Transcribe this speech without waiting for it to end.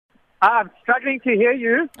I'm struggling to hear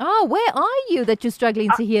you. Oh, where are you that you're struggling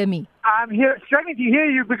to hear me? I'm here struggling to hear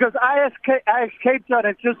you because Ajax Cape Town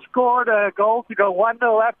has just scored a goal to go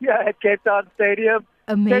 1-0 up here at Cape Town Stadium.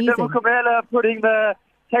 Amazing. Mukamela putting the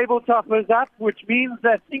tabletoppers up, which means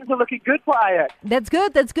that things are looking good for Ajax. That's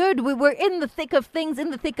good. We're in the thick of things, in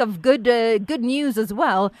the thick of good news as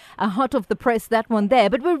well. Hot off the press, that one there.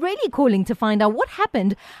 But we're really calling to find out what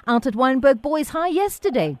happened out at Wynberg Boys High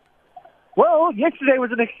yesterday. Well, yesterday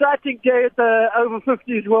was an exciting day at the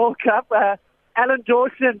Over-50s World Cup. Alan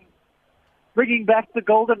Dawson bringing back the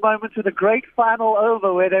golden moments with a great final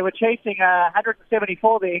over where they were chasing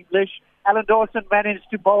 174, the English. Alan Dawson managed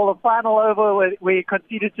to bowl a final over where he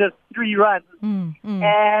conceded just 3 runs.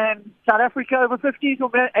 And South Africa Over-50s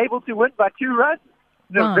were able to win by 2 runs.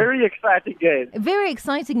 A very exciting game. Very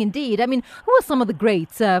exciting indeed. I mean, who are some of the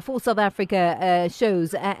greats for South Africa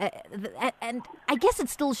shows? And I guess it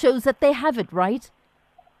still shows that they have it, right?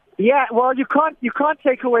 Yeah, well, you can't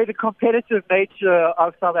take away the competitive nature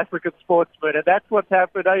of South African sportsmen, and that's what's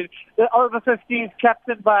happened. The Over-50s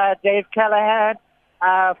captained by Dave Callahan,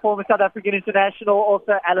 former South African international,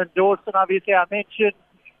 also Alan Dawson, obviously I mentioned.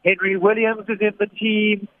 Henry Williams is in the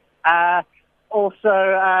team.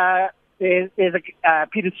 There's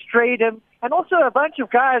Peter Stradham, and also a bunch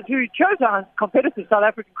of guys who chose how competitive South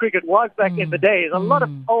African cricket was back in the days. A lot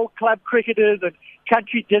of old club cricketers and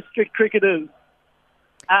country district cricketers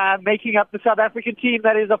making up the South African team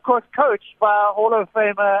that is, of course, coached by Hall of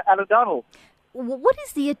Famer Alan Donald. What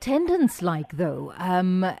is the attendance like, though?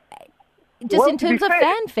 In terms of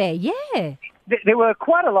fanfare, yeah. There were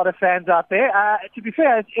quite a lot of fans out there. To be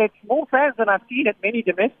fair, it's more fans than I've seen at many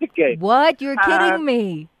domestic games. What? You're kidding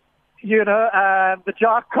me. You know, the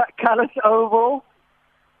Jack Callis Oval.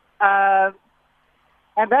 And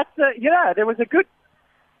that's, there was a good,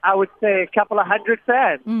 I would say, a couple of hundred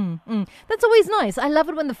fans. That's always nice. I love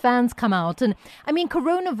it when the fans come out. And I mean,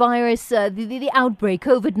 coronavirus, the outbreak,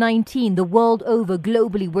 COVID-19, the world over,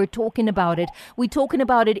 globally, we're talking about it. We're talking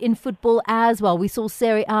about it in football as well. We saw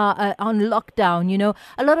Serie A on lockdown, you know,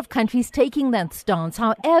 a lot of countries taking that stance.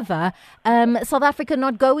 However, South Africa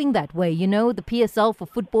not going that way. You know, the PSL for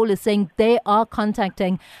football is saying they are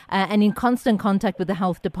contacting and in constant contact with the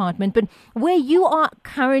health department. But where you are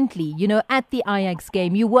currently, you know, at the Ajax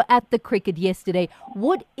game, you were at the cricket yesterday.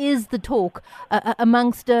 What is the talk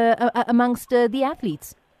amongst the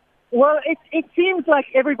athletes? Well, it seems like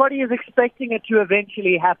everybody is expecting it to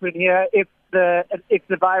eventually happen here if the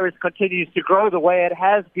virus continues to grow the way it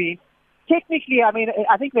has been. Technically, I mean,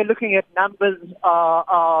 I think they're looking at numbers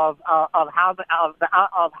of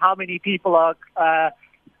how many people are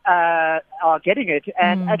getting it,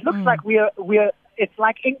 and it looks like we're. It's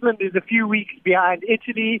like England is a few weeks behind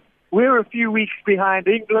Italy. We're a few weeks behind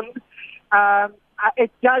England.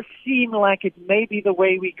 It does seem like it may be the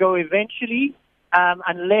way we go eventually,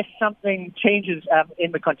 unless something changes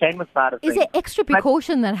in the containment side of things. Is there extra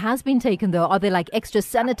precaution that has been taken, though? Are there like extra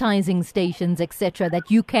sanitizing stations, etc., that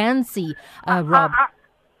you can see, Rob?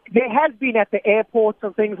 There has been at the airports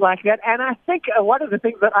and things like that. And I think one of the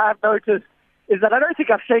things that I've noticed is that I don't think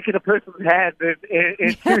I've shaken a person's hand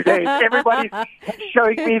in 2 days. Everybody's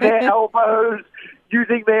showing me their elbows,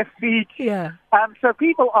 using their feet. Yeah. So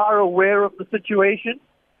people are aware of the situation.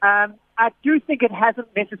 I do think it hasn't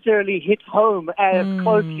necessarily hit home as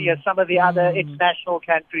closely as some of the other international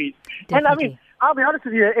countries. Definitely. And I mean, I'll be honest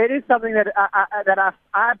with you, it is something that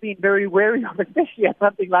I've been very wary of, especially at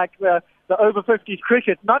something like the over-50s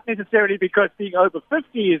cricket, not necessarily because being over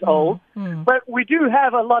 50 is old, but we do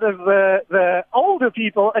have a lot of the older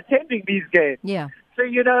people attending these games. Yeah. So,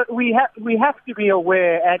 you know, we have to be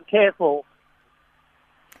aware and careful.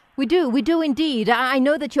 We do indeed. I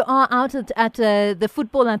know that you are out at the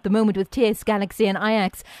football at the moment with TS Galaxy and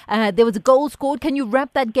Ajax. There was a goal scored. Can you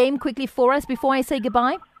wrap that game quickly for us before I say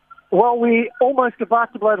goodbye? Well, we're almost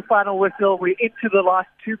about to blow the final whistle. We're into the last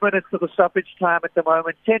 2 minutes of the stoppage time at the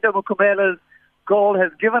moment. Tendo Mukamela's goal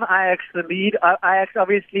has given Ajax the lead. Ajax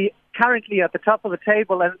obviously currently at the top of the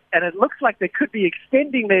table, and it looks like they could be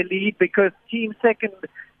extending their lead because team second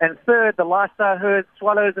and third, the last I heard,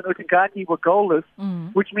 Swallows and Utengati were goalless,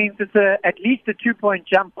 which means it's at least a 2-point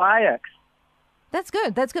jump for Ajax. That's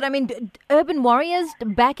good. I mean, Urban Warriors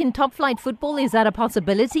back in top flight football, is that a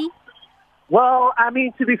possibility? Well, I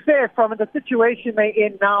mean, to be fair, from the situation they're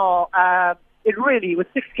in now, it really, with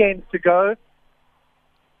 6 games to go,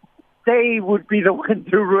 they would be the ones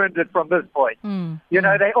who ruined it from this point. You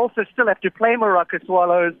know, they also still have to play Morocco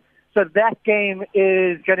Swallows, so that game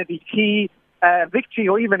is going to be key. Victory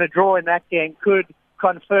or even a draw in that game could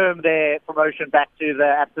confirm their promotion back to the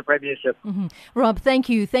ABSA Premiership. Mm-hmm. Rob, thank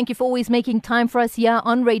you. Thank you for always making time for us here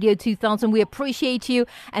on Radio 2000. We appreciate you.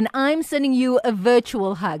 And I'm sending you a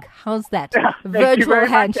virtual hug. How's that? Virtual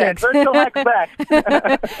handshake. Virtual hug back.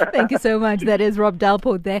 Thank you so much. That is Rob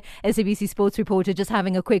Delport there, SABC Sports Reporter, just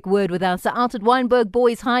having a quick word with us. Out at Wynberg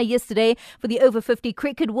Boys High yesterday for the Over 50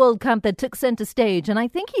 Cricket World Cup that took centre stage. And I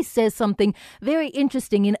think he says something very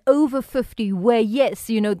interesting in Over 50 where, yes,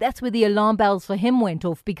 that's where the alarm bells for him went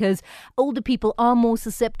off because older people are more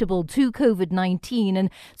susceptible to COVID-19. And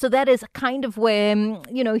so that is kind of where,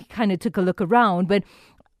 he kind of took a look around. But,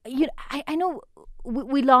 I know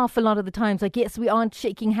we laugh a lot of the times, like, yes, we aren't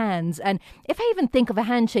shaking hands. And if I even think of a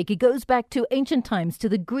handshake, it goes back to ancient times, to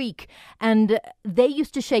the Greek. And they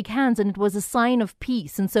used to shake hands and it was a sign of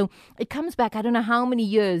peace. And so it comes back, I don't know how many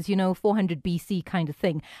years, 400 BC kind of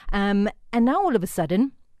thing. And now all of a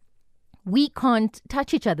sudden, we can't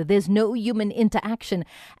touch each other. There's no human interaction.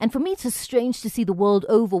 And for me, it's just strange to see the world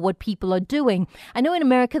over what people are doing. I know in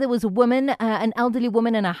America there was a woman, an elderly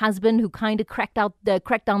woman and a husband who kind of cracked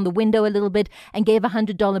down the window a little bit and gave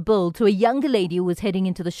 $100 bill to a younger lady who was heading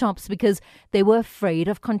into the shops because they were afraid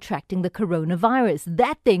of contracting the coronavirus.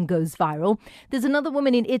 That thing goes viral. There's another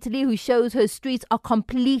woman in Italy who shows her streets are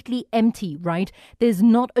completely empty, right? There's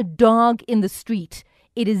not a dog in the street.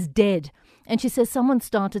 It is dead. And she says someone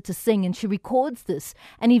started to sing and she records this.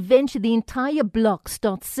 And eventually the entire block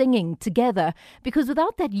starts singing together because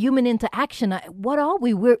without that human interaction, what are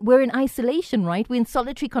we? We're in isolation, right? We're in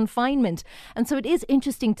solitary confinement. And so it is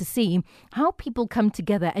interesting to see how people come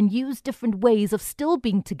together and use different ways of still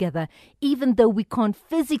being together, even though we can't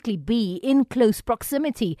physically be in close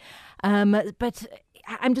proximity. But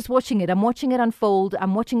I'm just watching it. I'm watching it unfold.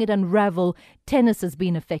 I'm watching it unravel. Tennis has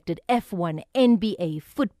been affected. F1, NBA,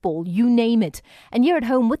 football, you name it. And here at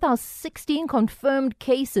home with our 16 confirmed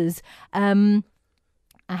cases, I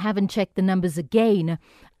haven't checked the numbers again.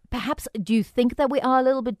 Perhaps, do you think that we are a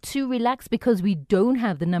little bit too relaxed because we don't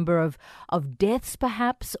have the number of deaths,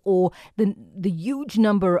 perhaps, or the huge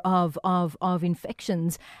number of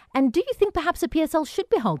infections? And do you think perhaps the PSL should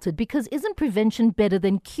be halted? Because isn't prevention better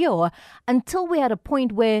than cure until we're at a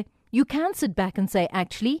point where you can sit back and say,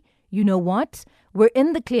 actually, you know what? We're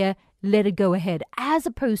in the clear. Let it go ahead, as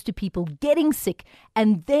opposed to people getting sick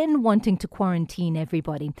and then wanting to quarantine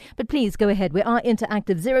everybody. But please go ahead. We are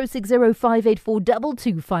interactive.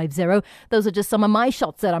 060-584-2250. Those are just some of my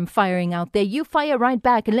shots that I'm firing out there. You fire right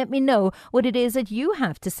back and let me know what it is that you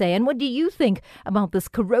have to say. And what do you think about this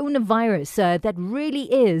coronavirus that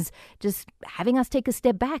really is just having us take a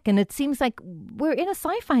step back? And it seems like we're in a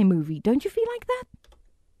sci-fi movie. Don't you feel like that?